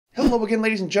Hello again,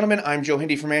 ladies and gentlemen. I'm Joe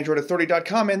Hindy from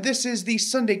AndroidAuthority.com, and this is the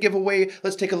Sunday giveaway.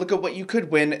 Let's take a look at what you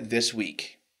could win this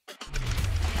week.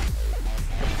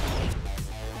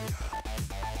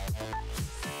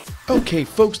 Okay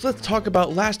folks, let's talk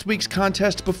about last week's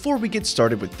contest before we get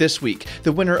started with this week.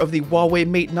 The winner of the Huawei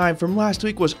Mate 9 from last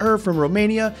week was from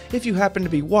Romania. If you happen to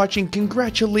be watching,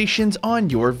 congratulations on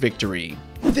your victory.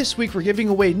 This week we're giving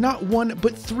away not one,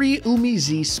 but 3 Umi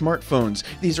Z smartphones.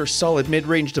 These are solid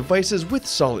mid-range devices with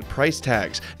solid price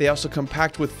tags. They also come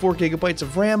packed with 4GB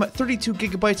of RAM,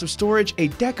 32GB of storage, a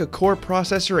Deca Core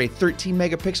processor, a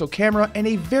 13MP camera, and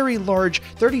a very large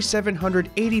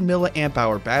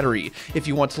 3780mAh battery. If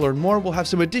you want to learn more, we'll have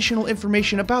some additional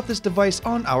information about this device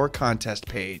on our contest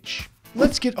page.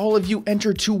 Let's get all of you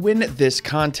entered to win this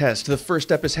contest. The first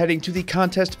step is heading to the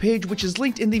contest page, which is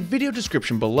linked in the video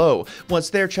description below. Once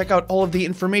there, check out all of the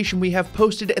information we have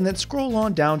posted and then scroll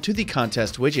on down to the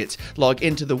contest widget. Log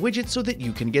into the widget so that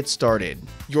you can get started.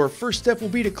 Your first step will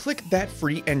be to click that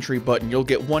free entry button. You'll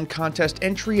get one contest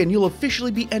entry and you'll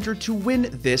officially be entered to win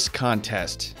this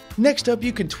contest. Next up,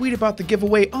 you can tweet about the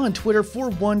giveaway on Twitter for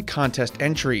one contest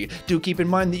entry. Do keep in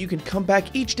mind that you can come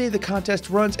back each day the contest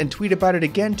runs and tweet about it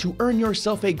again to earn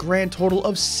yourself a grand total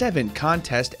of 7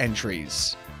 contest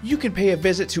entries. You can pay a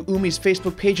visit to Umi's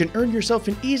Facebook page and earn yourself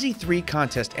an easy 3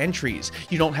 contest entries.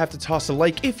 You don't have to toss a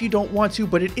like if you don't want to,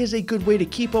 but it is a good way to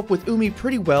keep up with Umi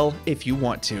pretty well if you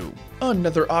want to.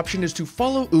 Another option is to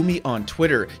follow Umi on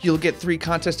Twitter. You'll get 3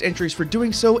 contest entries for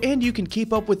doing so, and you can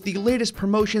keep up with the latest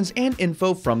promotions and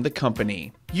info from the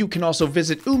company. You can also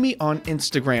visit Umi on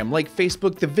Instagram. Like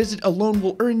Facebook, the visit alone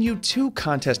will earn you 2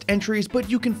 contest entries, but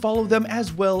you can follow them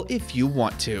as well if you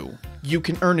want to. You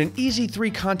can earn an easy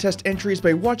 3 contest entries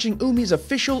by watching Umi's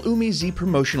official Umi Z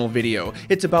promotional video.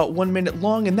 It's about 1 minute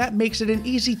long, and that makes it an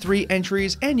easy 3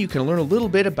 entries, and you can learn a little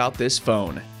bit about this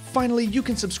phone. Finally, you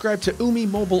can subscribe to Umi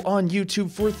Mobile on YouTube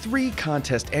for 3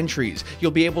 contest entries. You'll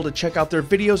be able to check out their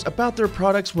videos about their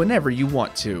products whenever you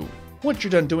want to. Once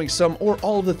you're done doing some or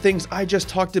all of the things I just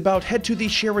talked about, head to the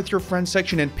Share with Your Friends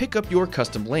section and pick up your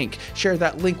custom link. Share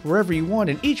that link wherever you want,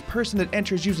 and each person that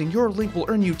enters using your link will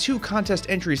earn you 2 contest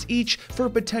entries each for a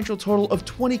potential total of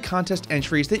 20 contest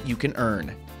entries that you can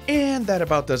earn. And that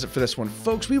about does it for this one,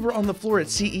 folks. We were on the floor at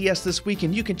CES this week,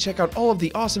 and you can check out all of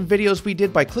the awesome videos we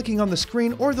did by clicking on the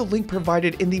screen or the link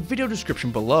provided in the video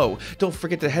description below. Don't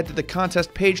forget to head to the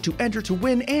contest page to enter to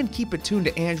win, and keep it tuned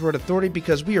to Android Authority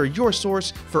because we are your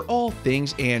source for all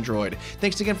things Android.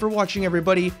 Thanks again for watching,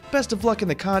 everybody. Best of luck in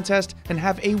the contest, and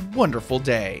have a wonderful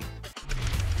day.